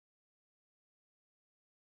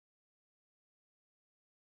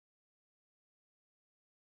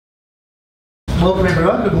Welcome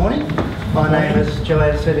everyone, good morning. My name, as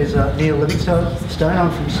Joanne said, is Neil Livingstone. I'm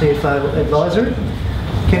from CFO Advisory.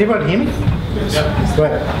 Can everyone hear me? Yes.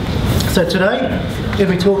 Great. So today we're going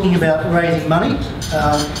to be talking about raising money,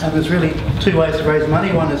 and there's really two ways to raise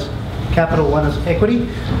money. One is capital, one is equity.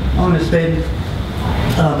 I'm going to spend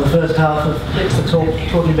the first half of the talk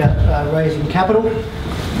talking about raising capital,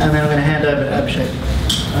 and then I'm going to hand over to Abhishek.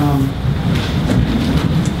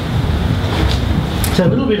 So a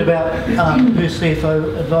little bit about who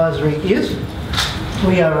CFO Advisory is.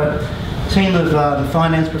 We are a team of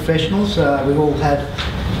finance professionals. We've all had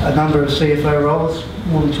a number of CFO roles,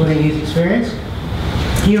 more than 20 years experience.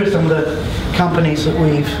 Here are some of the companies that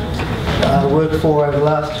we've worked for over the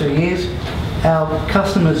last 2 years. Our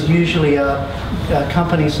customers usually are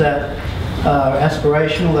companies that are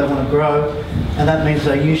aspirational, they want to grow, and that means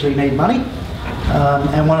they usually need money.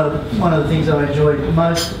 And one of the things I enjoy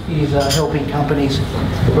most is helping companies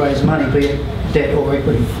raise money, be it debt or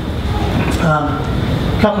equity.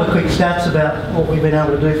 A couple of quick stats about what we've been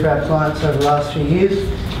able to do for our clients over the last few years.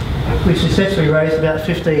 We've successfully raised about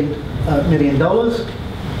 $15 million.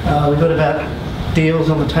 We've got about deals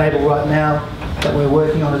on the table right now that we're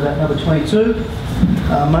working on about another 22.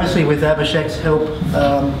 Mostly with Abhishek's help,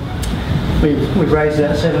 we've raised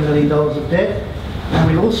about $7 million of debt. And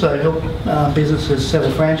we've also helped businesses sell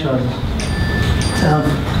franchises.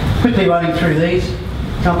 Quickly running through these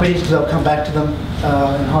companies, because I'll come back to them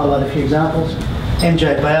and highlight a few examples.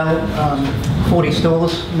 MJ Bale, 40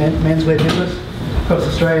 stores, menswear business across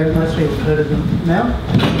Australia. Most people have heard of them now.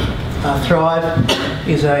 Thrive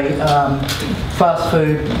is a fast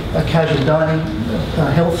food, casual dining,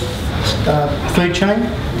 health food chain.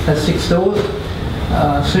 Has 6 stores.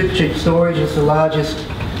 Supercheap Storage is the largest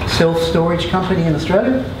self-storage company in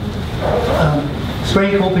Australia.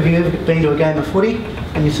 Screen Corp, if you've ever been to a game of footy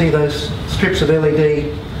and you see those strips of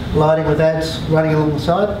LED lighting with ads running along the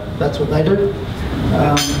side, that's what they do.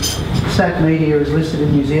 SAC Media is listed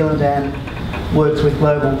in New Zealand and works with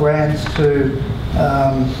global brands to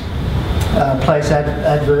place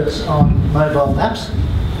adverts on mobile apps.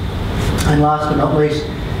 And last but not least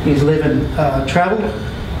is Live and Travel.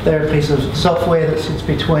 They're a piece of software that sits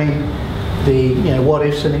between the what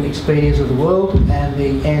ifs and Expedias of the world and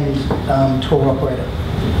the end tour operator.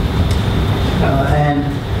 And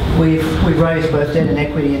we've raised both debt and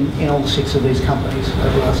equity in all 6 of these companies over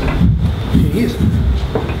the last few years.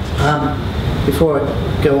 Before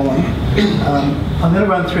I go on, I'm going to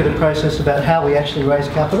run through the process about how we actually raise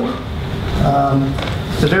capital.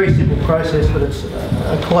 It's a very simple process, but it's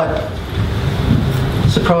quite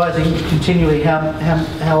surprising continually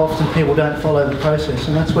how often people don't follow the process,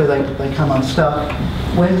 and that's where they come unstuck.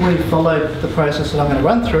 When we followed the process that I'm going to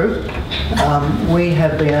run through, we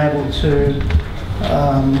have been able to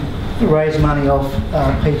raise money off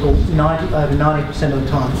people over 90% of the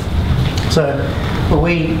time. So when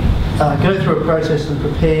we go through a process and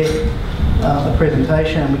prepare a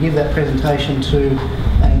presentation, and we give that presentation to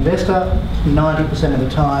an investor, 90% of the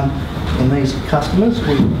time in these customers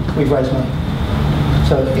we've raised money.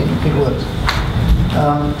 So it works.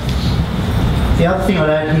 The other thing I'd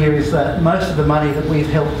add here is that most of the money that we've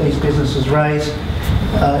helped these businesses raise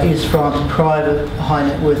is from private high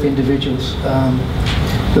net worth individuals.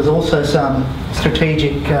 There's also some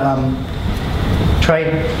strategic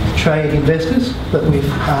trade investors that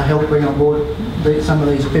we've helped bring on board some of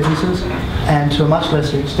these businesses, and to a much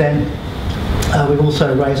lesser extent we've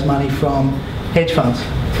also raised money from hedge funds.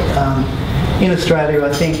 In Australia,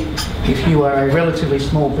 I think if you are a relatively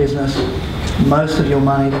small business, most of your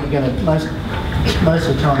money that you're going to most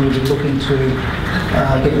of the time you'll be looking to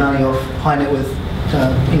get money off high net worth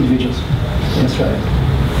individuals in Australia.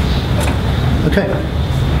 Okay.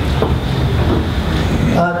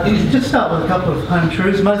 Just start with a couple of home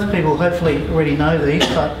truths. Most people hopefully already know these,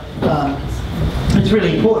 but it's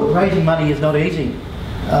really important. Raising money is not easy.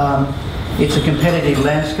 It's a competitive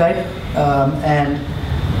landscape, and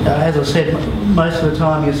as I said, most of the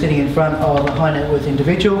time you're sitting in front of a high net worth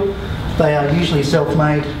individual. They are usually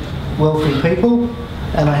self-made, wealthy people,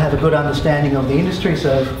 and they have a good understanding of the industry.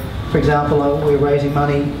 So, for example, we're raising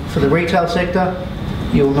money for the retail sector.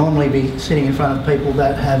 You'll normally be sitting in front of people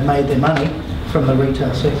that have made their money from the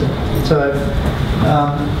retail sector. So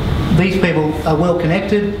these people are well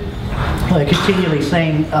connected. They're continually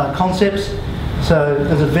seeing concepts. So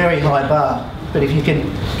there's a very high bar. But if you can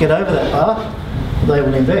get over that bar, they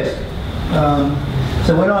will invest.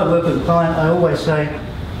 So when I work with a client, I always say,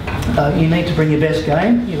 you need to bring your best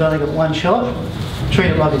game. You've only got one shot.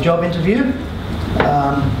 Treat it like a job interview,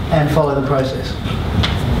 and follow the process.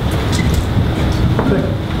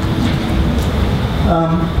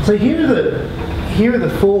 So here are here are the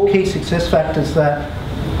 4 key success factors that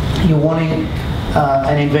you're wanting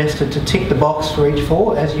an investor to tick the box for each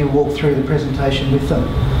 4 as you walk through the presentation with them.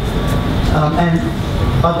 And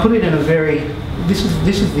I put it in a very, this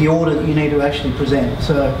is the order that you need to actually present.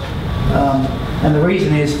 So, and the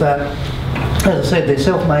reason is that, as I said, they're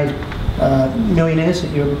self-made millionaires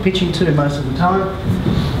that you're pitching to most of the time,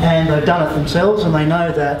 and they've done it themselves, and they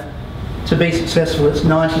know that to be successful it's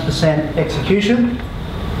 90% execution,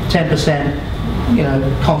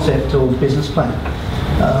 10% concept or business plan.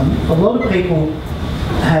 A lot of people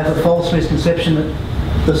have a false misconception that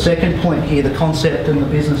the second point here, the concept and the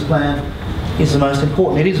business plan, is the most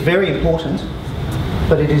important. It is very important,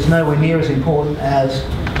 but it is nowhere near as important as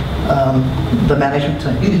the management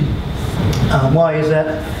team. Why is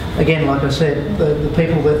that? Again, like I said, the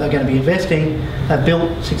people that are going to be investing have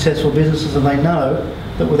built successful businesses, and they know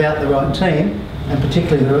that without the right team, and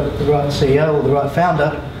particularly the right CEO or the right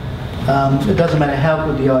founder, it doesn't matter how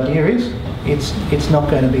good the idea is, it's not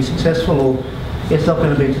going to be successful, or it's not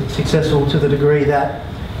going to be successful to the degree that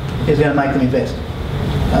is going to make them invest.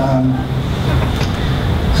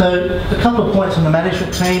 So a couple of points on the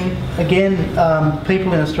management team. Again,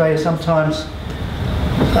 people in Australia sometimes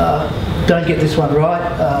don't get this one right.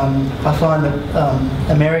 I find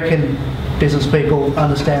that American business people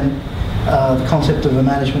understand the concept of a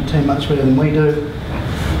management team much better than we do.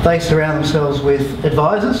 They surround themselves with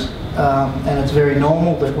advisors, and it's very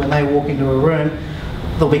normal that when they walk into a room,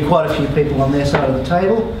 there'll be quite a few people on their side of the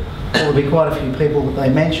table, or there'll be quite a few people that they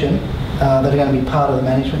mention that are going to be part of the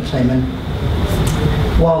management team. And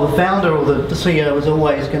while the founder or the CEO is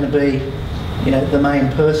always going to be, the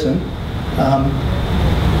main person,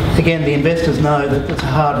 again, the investors know that it's a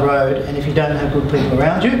hard road, and if you don't have good people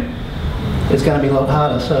around you, it's going to be a lot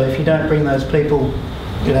harder. So if you don't bring those people,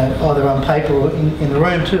 either on paper or in the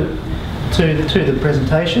room to the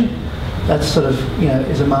presentation, that's sort of,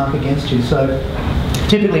 is a mark against you. So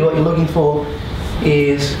typically what you're looking for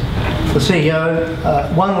is the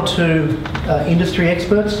CEO, 1 or 2 industry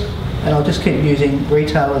experts, and I'll just keep using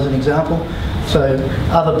retail as an example. So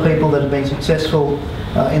other people that have been successful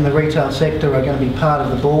in the retail sector are going to be part of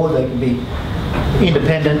the board. They can be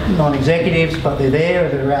independent, non-executives, but they're there,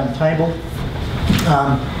 they're around the table.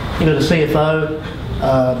 You've got a CFO,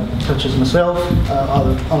 such as myself,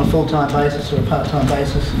 either on a full-time basis or a part-time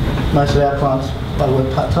basis. Most of our clients, I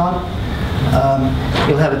work part-time.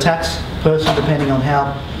 You'll have a tax person, depending on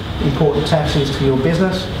how important tax is to your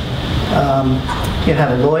business. You'll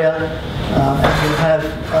have a lawyer, and you'll have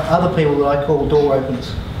other people that I call door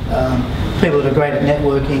openers. People that are great at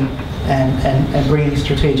networking and bringing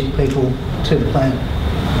strategic people to the plan.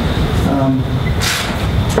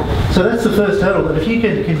 So that's the first hurdle, but if you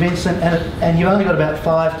can convince them, and you've only got about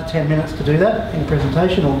 5 to 10 minutes to do that in a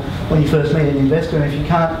presentation or when you first meet an investor, and if you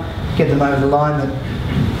can't get them over the line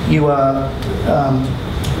that you are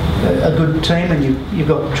a good team and you've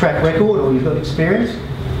got track record or you've got experience,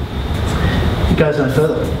 it goes no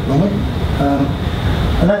further normally.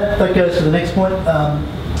 And that goes to the next point.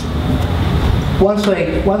 Once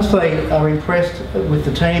they are impressed with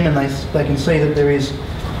the team and they can see that there is,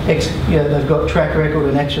 they've got track record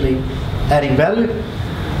and actually adding value,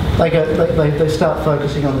 they start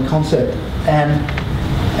focusing on the concept. And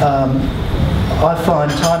I find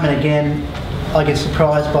time and again I get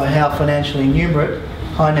surprised by how financially numerate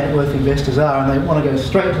high net worth investors are, and they want to go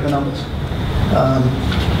straight to the numbers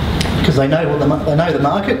because they know the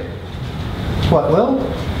market quite well,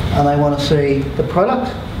 and they want to see the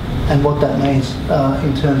product and what that means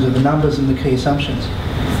in terms of the numbers and the key assumptions.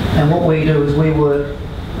 And what we do is we work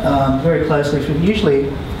very closely for usually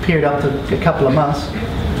a period up to a couple of months,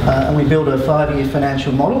 and we build a 5-year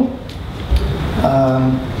financial model.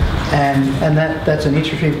 And that's an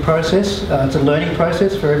iterative process. It's a learning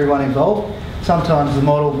process for everyone involved. Sometimes the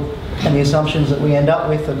model and the assumptions that we end up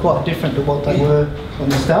with are quite different to what they were when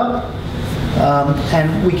we start.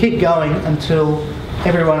 And we keep going until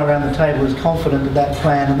everyone around the table is confident that that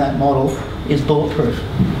plan and that model is bulletproof.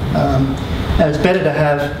 And it's better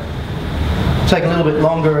to take a little bit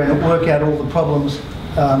longer and work out all the problems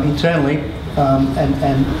internally,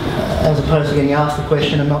 and as opposed to getting asked the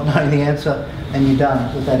question and not knowing the answer and you're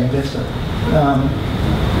done with that investor.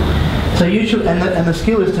 So usually, and the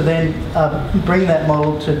skill is to then bring that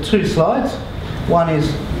model to 2 slides. One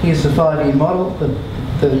is, here's the 5-year model,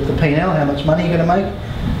 the P&L, how much money you're going to make,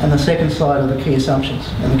 and the second slide are the key assumptions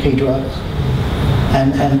and the key drivers.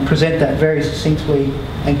 And present that very succinctly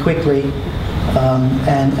and quickly,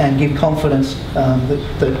 and give confidence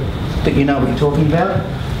that you know what you're talking about,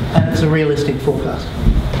 and it's a realistic forecast.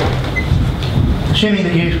 Assuming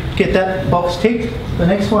that you get that box ticked, the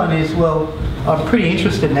next one is, well, I'm pretty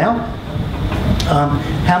interested now.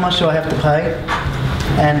 how much do I have to pay,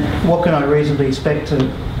 and what can I reasonably expect to,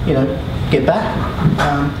 get back?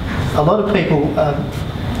 A lot of people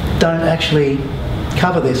don't actually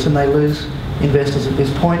cover this, and they lose investors at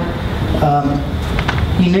this point.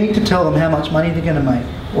 You need to tell them how much money they're going to make,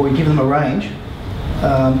 or you give them a range.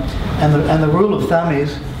 And the rule of thumb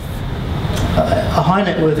is a high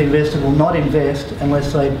net worth investor will not invest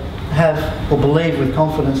unless they have or believe with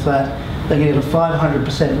confidence that they can get a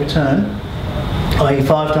 500% return, i.e.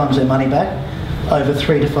 5 times their money back, over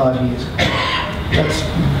 3 to 5 years.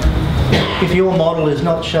 If your model is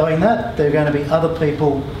not showing that, there are going to be other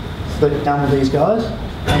people that come with these guys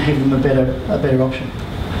and give them a better option.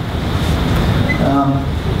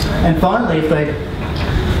 And finally, if they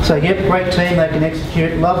say, yep, great team, they can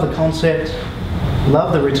execute, love the concept,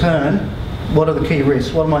 love the return, what are the key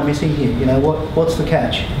risks? What am I missing here? What's the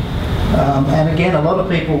catch? And again, a lot of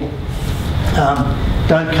people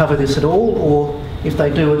don't cover this at all, or if they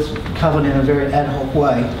do, it's covered in a very ad hoc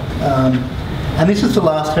way. And this is the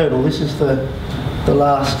last hurdle. This is the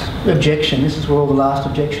last objection. This is where all the last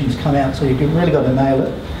objections come out. So you've really got to nail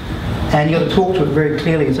it. And you've got to talk to it very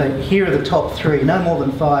clearly and say, here are the top 3, no more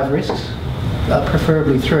than 5 risks,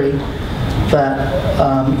 preferably 3, that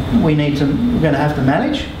we're going to have to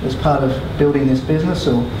manage as part of building this business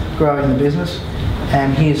or growing the business.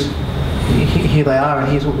 And here they are, and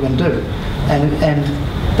here's what we're going to do. And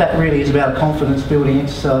that really is about a confidence building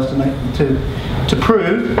exercise to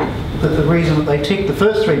prove that the reason that they tick the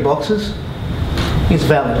first 3 boxes is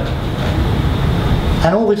valid.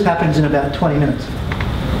 And all this happens in about 20 minutes.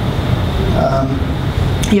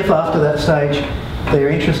 If after that stage they're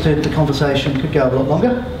interested, the conversation could go a lot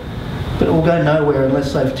longer, but it will go nowhere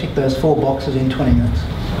unless they've ticked those 4 boxes in 20 minutes,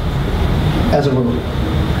 as a rule.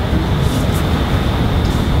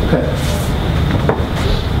 Okay.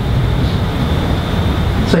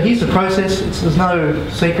 So here's the process. There's no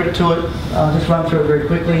secret to it. I'll just run through it very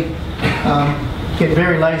quickly. Get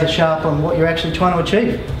very laser sharp on what you're actually trying to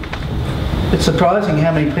achieve. It's surprising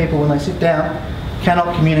how many people, when they sit down,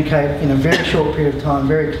 cannot communicate in a very short period of time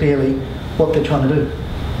very clearly what they're trying to do.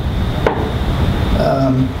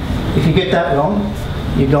 If you get that wrong,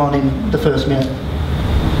 you're gone in the first minute.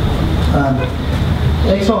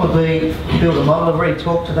 The next one would be build a model. I've already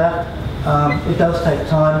talked to that. It does take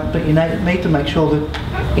time, but you need to make sure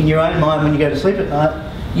that in your own mind, when you go to sleep at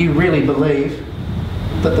night, you really believe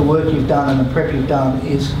that the work you've done and the prep you've done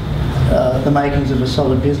is the makings of a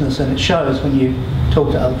solid business, and it shows when you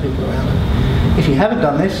talk to other people around it. If you haven't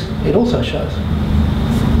done this, it also shows.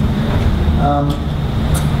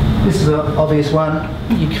 This is an obvious one.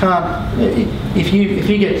 You can't, if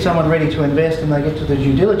you get someone ready to invest and they get to the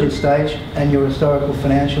due diligence stage and your historical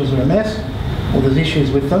financials are a mess, or there's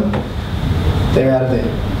issues with them, they're out of there.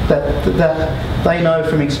 That they know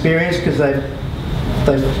from experience, because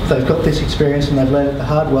they've got this experience and they've learned it the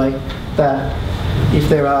hard way, that if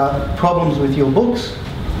there are problems with your books,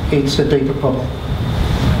 it's a deeper problem.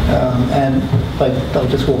 And they'll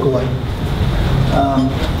just walk away.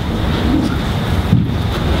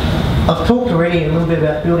 I've talked already a little bit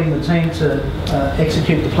about building the team to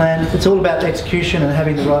execute the plan. It's all about execution and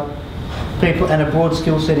having the right people and a broad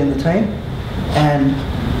skill set in the team. And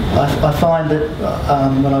I find that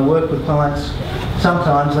when I work with clients,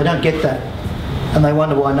 sometimes they don't get that, and they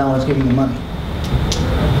wonder why no one's giving them money.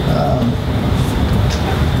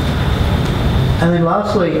 And then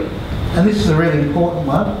lastly, and this is a really important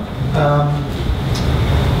one,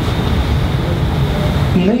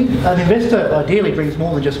 an investor ideally brings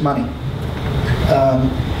more than just money.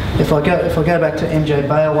 If I go back to MJ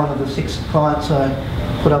Bale, one of the 6 clients I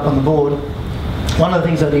put up on the board, one of the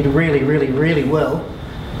things they did really, really, really well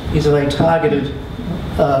is that they targeted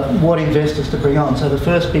what investors to bring on. So the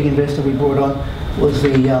first big investor we brought on was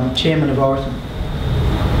the chairman of Oraton,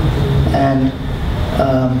 and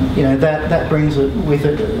that brings with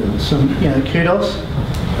it some kudos,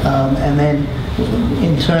 and then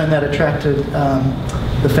in turn that attracted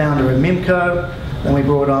the founder of Mimco. Then we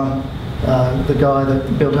brought on the guy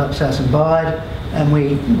that built up Sass and Bide, and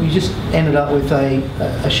we just ended up with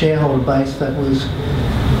a shareholder base that was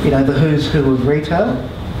the who's who of retail.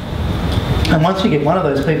 And once you get one of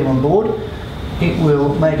those people on board, it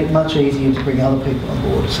will make it much easier to bring other people on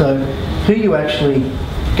board. So who you actually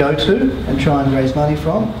go to and try and raise money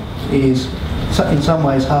from is in some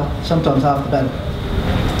ways sometimes half the battle.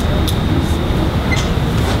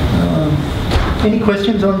 Any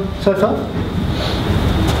questions on so far?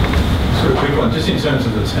 Sort of quick one, just in terms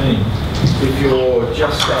of the team. if you're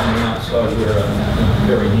just starting out, so we're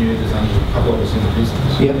very new, there's only a couple of us in the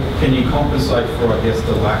business, Yep. can you compensate for, I guess,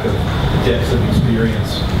 the lack of depth of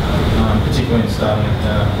experience, particularly in starting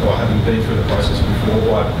or having been through the process before,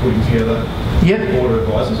 by putting together Yep. board of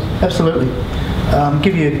advisors? Absolutely.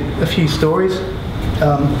 Give you a few stories.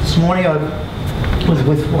 This morning I was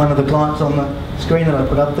with one of the clients on the screen that I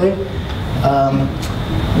put up there.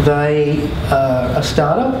 They are a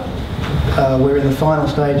startup. We're in the final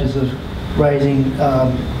stages of raising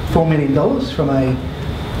 $4 million from a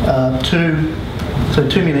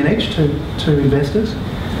 $2 million each to investors.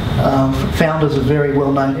 Founders are very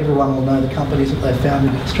well known. Everyone will know the companies that they've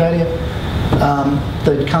founded in Australia.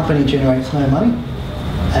 The company generates no money,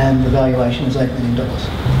 and the valuation is $8 million.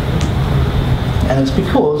 And it's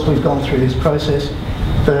because we've gone through this process.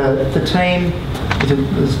 The team,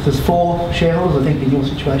 there's 4 shareholders. I think in your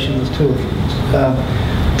situation there's 2.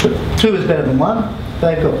 But 2 is better than 1.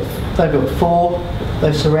 They've got 4.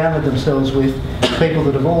 They've surrounded themselves with people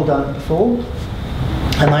that have all done it before,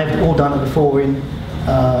 and they've all done it before in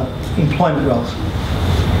employment roles.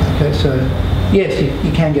 Okay, so yes,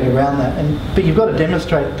 you can get around that, but you've got to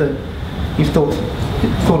demonstrate that you've thought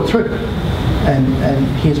it through. And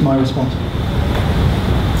here's my response.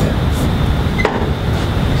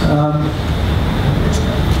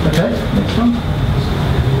 Okay, next one.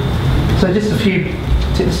 So just a few.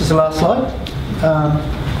 This is the last slide.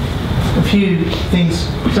 A few things.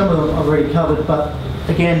 Some of them I've already covered, but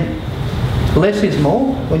again, less is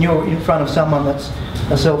more. When you're in front of someone that's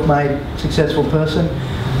a self-made, successful person,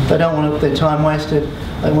 they don't want their time wasted.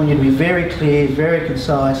 They want you to be very clear, very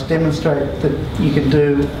concise, demonstrate that you can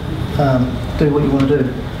do what you want to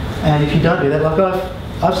do. And if you don't do that, like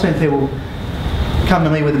I've seen people come to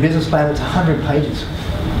me with a business plan that's 100 pages.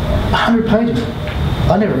 100 pages.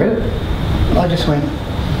 I never read it. I just went,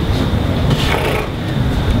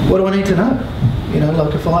 what do I need to know? You know,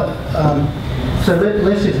 like if so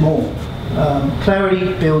less is more.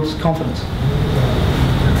 Clarity builds confidence.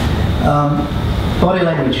 Body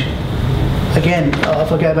language. Again,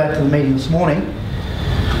 if I go back to the meeting this morning,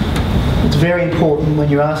 it's very important when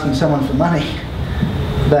you're asking someone for money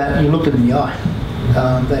that you look them in the eye,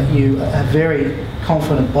 that you have very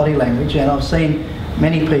confident body language. And I've seen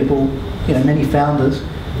many people, you know, many founders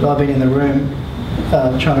that I've been in the room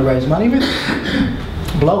trying to raise money with,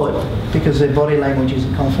 blow it because their body language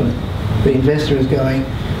isn't confident. The investor is going,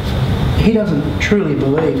 he doesn't truly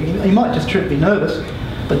believe. He might just be nervous,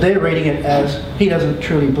 but they're reading it as he doesn't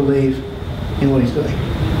truly believe in what he's doing.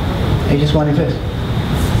 He just won't invest.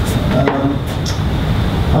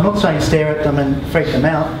 I'm not saying stare at them and freak them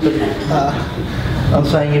out, but I'm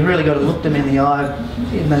saying you've really got to look them in the eye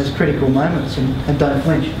in those critical moments and don't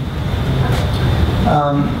flinch.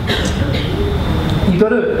 You've got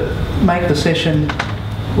to make the session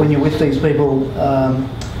when you're with these people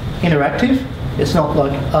interactive. It's not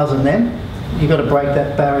like us and them. You've got to break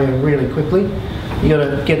that barrier really quickly. You've got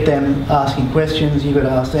to get them asking questions, you've got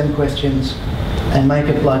to ask them questions and make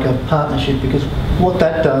it like a partnership, because what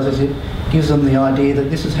that does is it gives them the idea that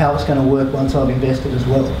this is how it's going to work once I've invested as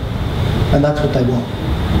well. And that's what they want.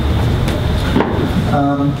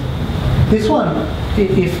 This one,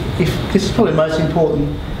 if this is probably the most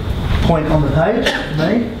important point on the page to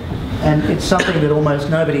me, and it's something that almost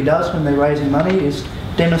nobody does when they're raising money, is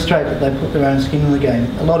demonstrate that they put their own skin in the game.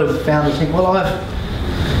 A lot of founders think, well, I've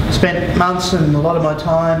spent months and a lot of my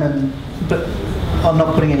time, but I'm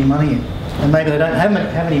not putting any money in. And maybe they don't have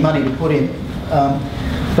any money to put in.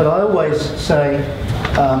 But I always say,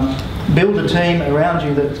 build a team around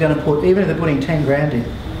you that's going to put, even if they're putting 10 grand in,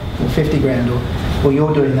 or 50 grand, or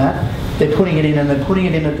you're doing that, they're putting it in, and they're putting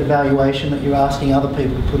it in at the valuation that you're asking other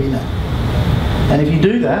people to put in at. And if you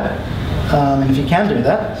do that, and if you can do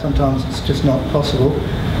that, sometimes it's just not possible,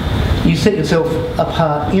 you set yourself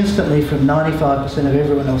apart instantly from 95% of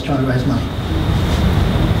everyone else trying to raise money.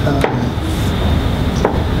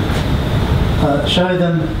 Show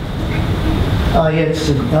them, yeah, this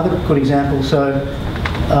is another good example. So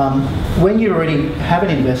when you already have an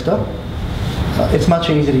investor, it's much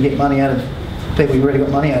easier to get money out of people you've already got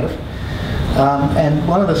money out of. And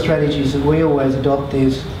one of the strategies that we always adopt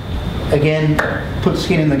is, again, put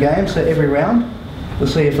skin in the game. So every round, the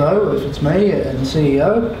CFO, if it's me, and the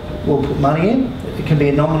CEO, will put money in. It can be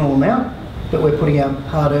a nominal amount, but we're putting our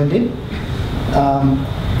hard-earned in.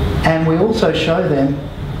 And we also show them,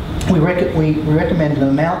 we recommend an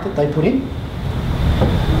amount that they put in,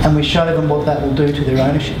 and we show them what that will do to their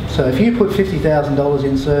ownership. So if you put $50,000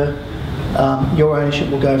 in, sir, your ownership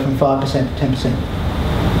will go from 5% to 10%.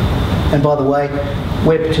 And by the way,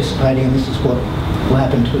 we're participating, and this is what will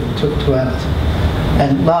happen to ours.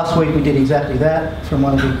 And last week we did exactly that from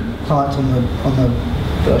one of the clients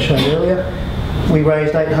that I showed earlier. We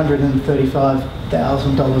raised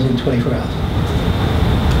 $835,000 in 24 hours.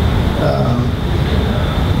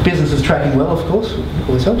 Business is tracking well, of course,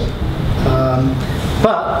 always helps.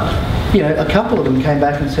 But a couple of them came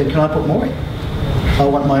back and said, "Can I put more in? I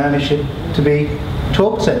want my ownership to be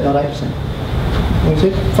 12%, not 8%." We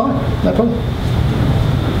said, "Fine, no problem."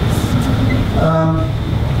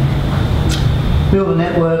 Build a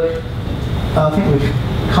network. I think we've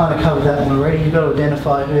kind of covered that one already. You've got to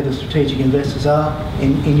identify who the strategic investors are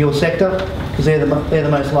in your sector, because they're the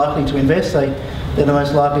most likely to invest. They're the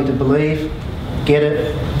most likely to believe, get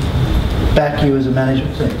it, back you as a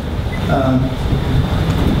management team.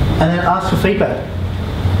 And then ask for feedback.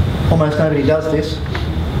 Almost nobody does this,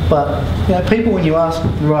 but people, when you ask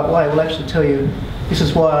the right way, will actually tell you, "This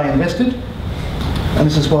is why I invested, and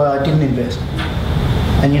this is why I didn't invest."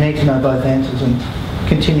 And you need to know both answers and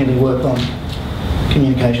continually work on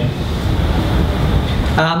communication.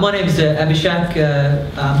 My name is Abhishek.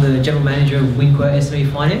 I'm the General Manager of Winquote SME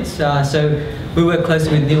Finance. So we work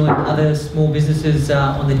closely with Neil and other small businesses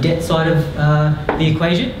on the debt side of the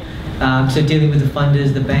equation. So dealing with the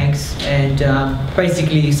funders, the banks, and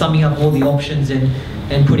basically summing up all the options and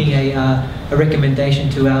putting a recommendation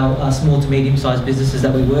to our small to medium-sized businesses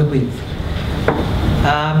that we work with.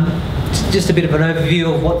 Just a bit of an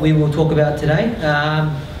overview of what we will talk about today.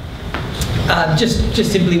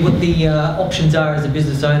 Just simply what the options are as a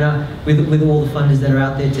business owner with all the funders that are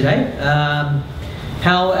out there today.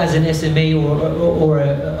 How, as an SME or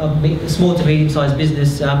a small to medium-sized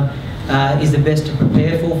business, is the best to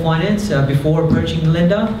prepare for finance before approaching the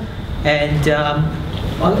lender. And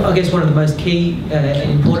I guess one of the most key and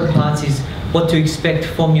important parts is what to expect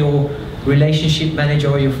from your relationship manager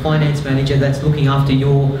or your finance manager that's looking after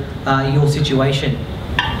your situation.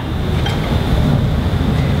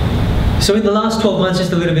 So in the last 12 months,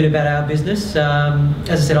 just a little bit about our business. As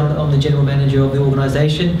I said, I'm the general manager of the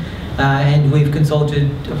organisation, and we've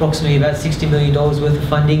consulted approximately about $60 million worth of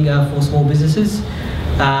funding for small businesses.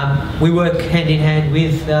 We work hand in hand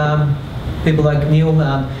with people like Neil,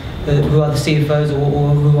 who are the CFOs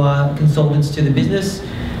or who are consultants to the business.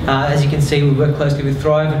 As you can see, we work closely with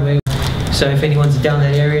Thrive, and so if anyone's down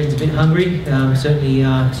that area and is a bit hungry, certainly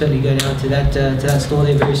go down to that store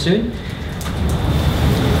there very soon.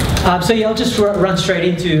 So yeah, I'll just run straight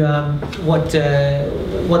into what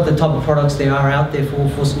the type of products there are out there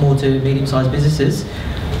for small to medium-sized businesses.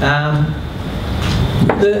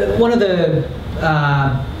 One of the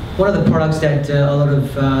products that a lot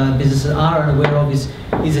of businesses are unaware of is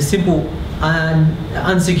a simple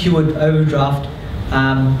unsecured overdraft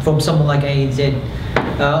from someone like ANZ.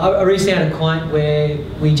 I recently had a client where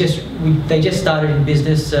they just started in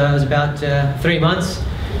business. It was about 3 months.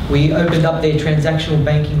 We opened up their transactional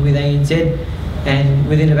banking with ANZ, and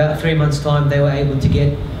within about 3 months' time, they were able to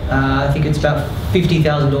get, I think it's about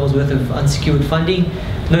 $50,000 worth of unsecured funding,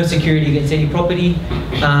 no security against any property,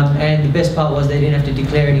 and the best part was they didn't have to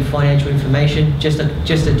declare any financial information, just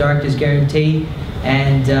a director's guarantee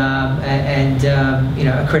and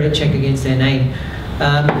a credit check against their name.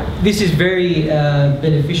 This is very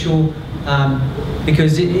beneficial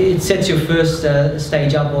because it sets your first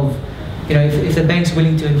stage up of, if the bank's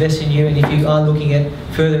willing to invest in you, and if you are looking at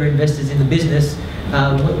further investors in the business,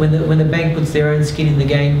 when the bank puts their own skin in the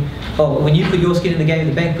game, or when you put your skin in the game,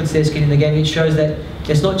 the bank puts their skin in the game, it shows that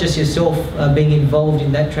it's not just yourself being involved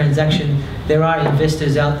in that transaction. There are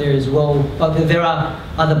investors out there as well. There are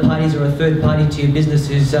other parties or a third party to your business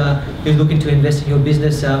who's looking to invest in your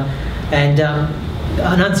business, and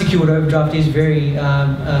an unsecured overdraft is very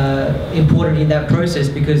important in that process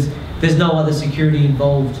because there's no other security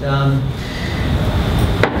involved.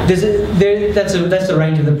 That's the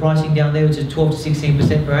range of the pricing down there, which is 12 to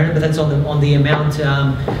 16% per annum, but that's on the amount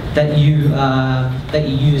that you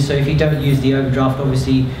use. So if you don't use the overdraft,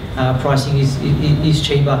 obviously pricing is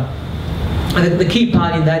cheaper. And the key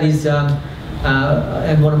part in that is,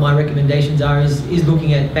 and one of my recommendations is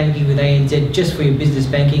looking at banking with ANZ just for your business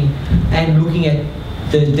banking, and looking at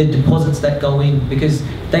the deposits that go in, because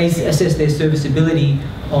they assess their serviceability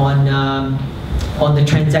on the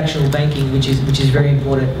transactional banking, which is very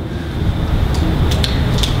important.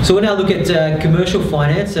 So we'll now look at commercial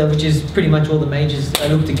finance, which is pretty much all the majors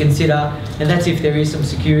look to consider, and that's if there is some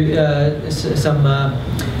security,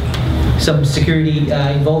 some security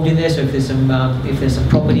involved in there. So if there's some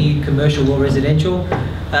property, commercial or residential.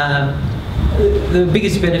 The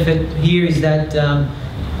biggest benefit here is that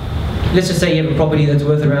let's just say you have a property that's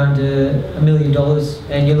worth around $1 million,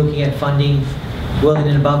 and you're looking at funding well in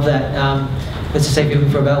and above that. Let's just say if you're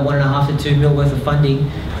looking for about 1.5 to 2 mil worth of funding.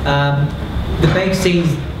 The bank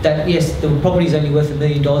sees that yes, the property is only worth $1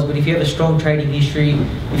 million, but if you have a strong trading history,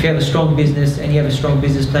 if you have a strong business and you have a strong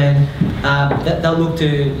business plan, they'll look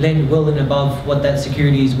to lend well and above what that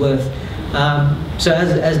security is worth. So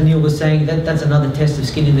as Neil was saying, that's another test of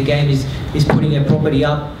skin in the game, is putting a property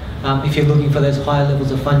up if you're looking for those higher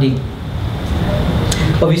levels of funding.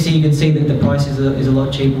 Obviously, you can see that the price is a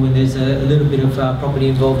lot cheaper when there's a little bit of property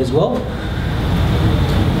involved as well.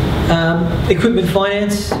 Equipment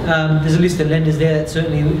finance, there's a list of lenders there that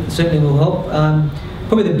certainly will help.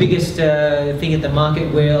 Probably the biggest thing at the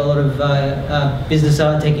market where a lot of business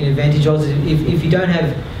are taking advantage of is if you don't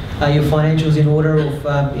have your financials in order, or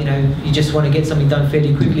if, you just want to get something done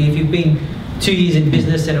fairly quickly. If you've been 2 years in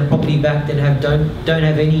business and are property backed and don't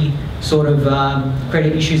have any sort of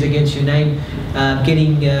credit issues against your name,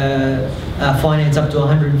 getting finance up to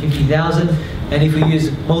 150,000, and if we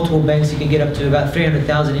use multiple banks, you can get up to about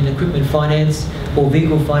 300,000 in equipment finance or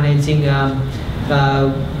vehicle financing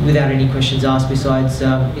without any questions asked. Besides,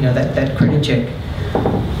 that credit check.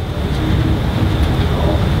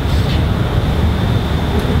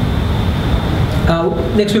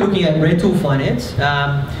 Next, we're looking at rental finance.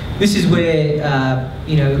 This is where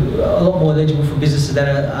a lot more eligible for businesses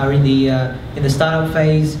that are in the startup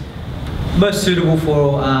phase, most suitable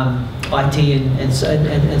for IT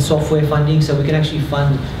and software funding. So we can actually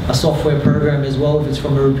fund a software program as well if it's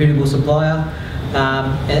from a reputable supplier.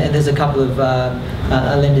 And there's a couple of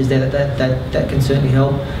lenders there that can certainly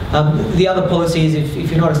help. The other policy is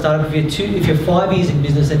if you're not a startup, if you're 5 years in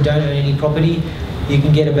business and don't own any property, you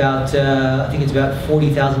can get about, I think it's about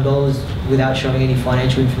 $40,000 without showing any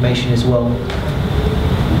financial information as well.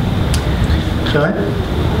 Sorry?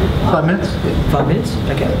 5 minutes? 5 minutes?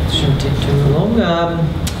 Okay, shouldn't take too long.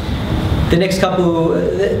 The next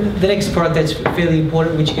product that's fairly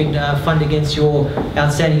important, which you can fund against your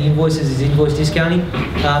outstanding invoices, is invoice discounting.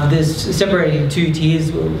 There's separated in 2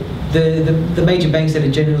 tiers. The major banks that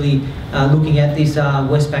are generally looking at this are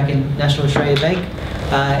Westpac and National Australia Bank,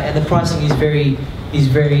 and the pricing is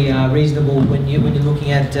very reasonable when you're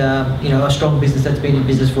looking at a strong business that's been in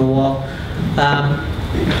business for a while.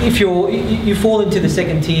 If you fall into the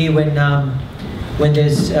second tier when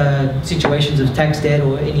there's situations of tax debt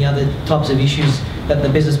or any other types of issues that the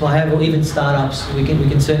business might have, or even startups, we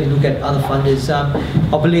can certainly look at other funders.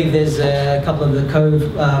 I believe there's a couple of the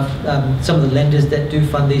some of the lenders that do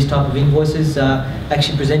fund these type of invoices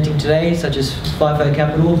actually presenting today, such as FIFO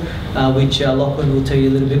Capital, which Lachlan will tell you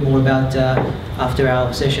a little bit more about after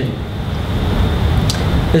our session.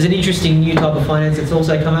 There's an interesting new type of finance that's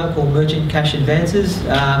also come out called merchant cash advances.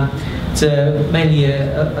 It's mainly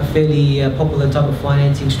a fairly popular type of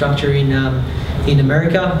financing structure in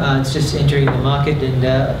America. It's just entering the market, and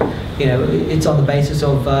it's on the basis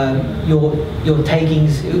of your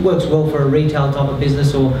takings. It works well for a retail type of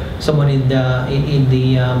business or someone in the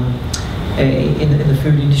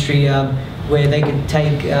food industry, where they can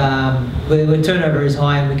take where turnover is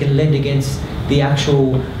high, and we can lend against the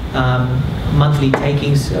actual monthly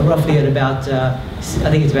takings, roughly at about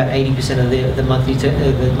I think it's about 80% of the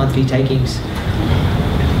monthly takings.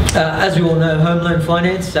 As we all know, home loan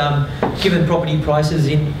finance, given property prices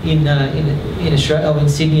in Australia, or in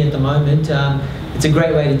Sydney at the moment, it's a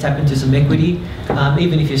great way to tap into some equity,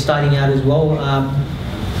 even if you're starting out as well.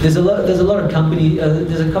 There's a lot of companies.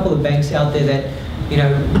 There's a couple of banks out there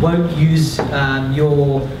that won't use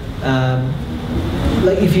your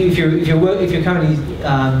like if you're currently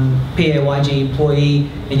PAYG employee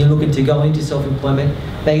and you're looking to go into self-employment,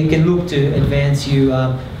 they can look to advance you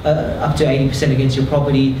up to 80% against your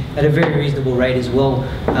property at a very reasonable rate as well.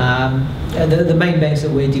 The main banks that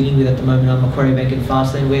we're dealing with at the moment are Macquarie Bank and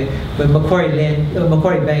Fastland, where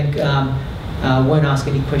Macquarie Bank won't ask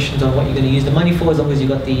any questions on what you're going to use the money for, as long as you've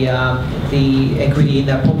got the equity in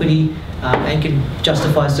that property and can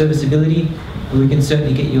justify serviceability. We can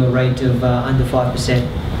certainly get you a rate of under 5%.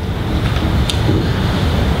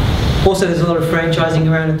 Also, there's a lot of franchising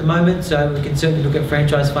around at the moment, so we can certainly look at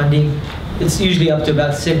franchise funding. It's usually up to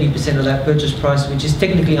about 70% of that purchase price, which is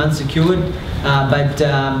technically unsecured, but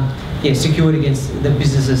secured against the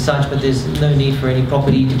business as such, but there's no need for any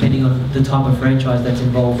property depending on the type of franchise that's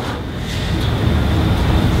involved.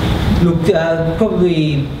 Look,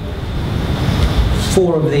 probably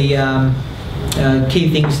 4 of the key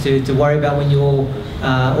things to worry about when you're,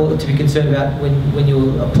 or to be concerned about when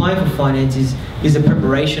you're applying for finance is the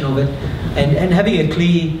preparation of it, and having a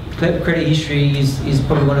clear credit history is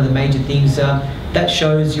probably one of the major things that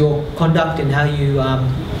shows your conduct and how you are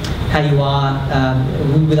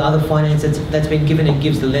with other finance that's been given. It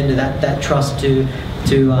gives the lender that trust to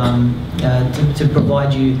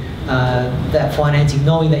provide you that financing,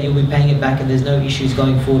 knowing that you'll be paying it back and there's no issues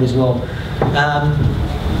going forward as well.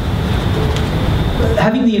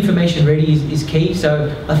 Having the information ready is key. So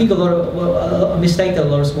I think a mistake that a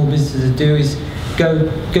lot of small businesses do is go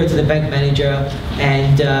to the bank manager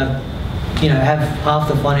and have half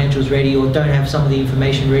the financials ready, or don't have some of the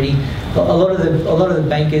information ready. A lot of the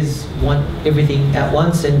bankers want everything at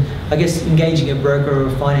once, and I guess engaging a broker or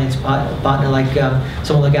a finance partner like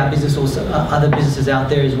someone like our business, or other businesses out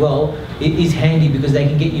there as well, is handy, because they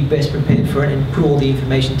can get you best prepared for it and put all the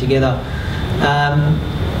information together.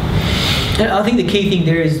 And I think the key thing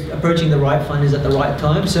there is approaching the right funders at the right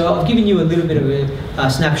time. So I've given you a little bit of a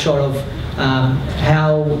snapshot of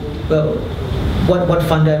what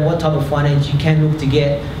funder and what type of finance you can look to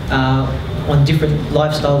get on different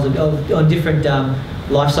lifestyles, on different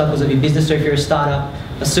life cycles of your business. So if you're a startup,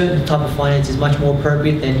 a certain type of finance is much more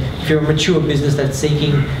appropriate than if you're a mature business that's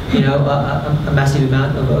seeking, a massive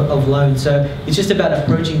amount of loan. So it's just about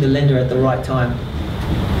approaching the lender at the right time.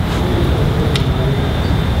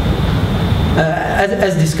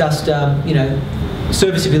 As discussed,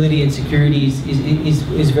 serviceability and security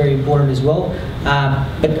is very important as well.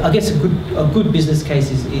 But I guess a good business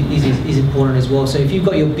case is important as well. So if you've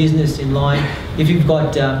got your business in line, if you've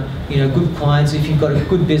got good clients, if you've got a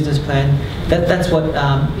good business plan, that's what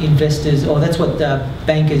investors, or that's what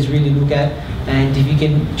bankers really look at. And if you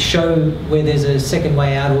can show where there's a second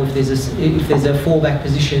way out, or if there's a fallback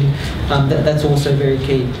position, that's also very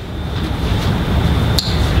key.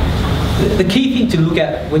 The key thing to look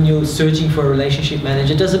at when you're searching for a relationship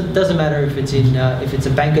manager, doesn't matter if it's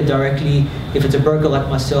a banker directly, if it's a broker like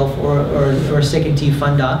myself, or a second tier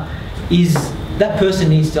funder, is that person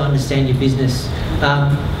needs to understand your business.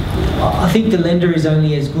 I think the lender is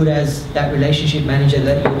only as good as that relationship manager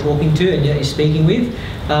that you're talking to and that you're speaking with.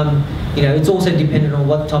 It's also dependent on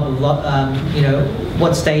what type of,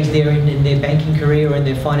 what stage they're in their banking career or in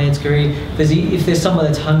their finance career. If there's someone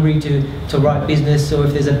that's hungry to write business, or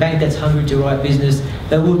if there's a bank that's hungry to write business,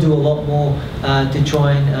 they will do a lot more to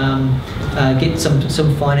try and get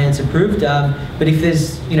some finance approved. But if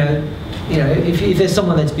there's, if there's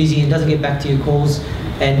someone that's busy and doesn't get back to your calls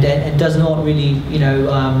and does not really,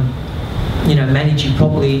 manage you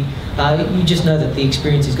properly, you just know that the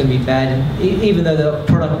experience is going to be bad, and even though the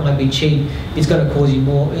product might be cheap, it's going to cause you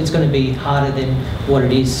more, it's going to be harder than what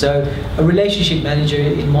it is. So a relationship manager,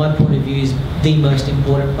 in my point of view, is the most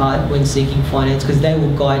important part when seeking finance, because they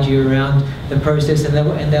will guide you around the process, and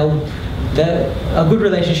a good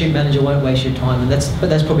relationship manager won't waste your time, and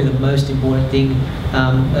that's probably the most important thing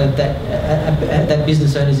that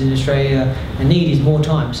business owners in Australia need, is more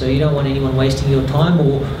time. So you don't want anyone wasting your time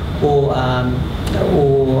or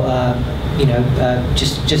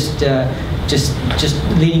just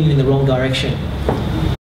leading you in the wrong direction.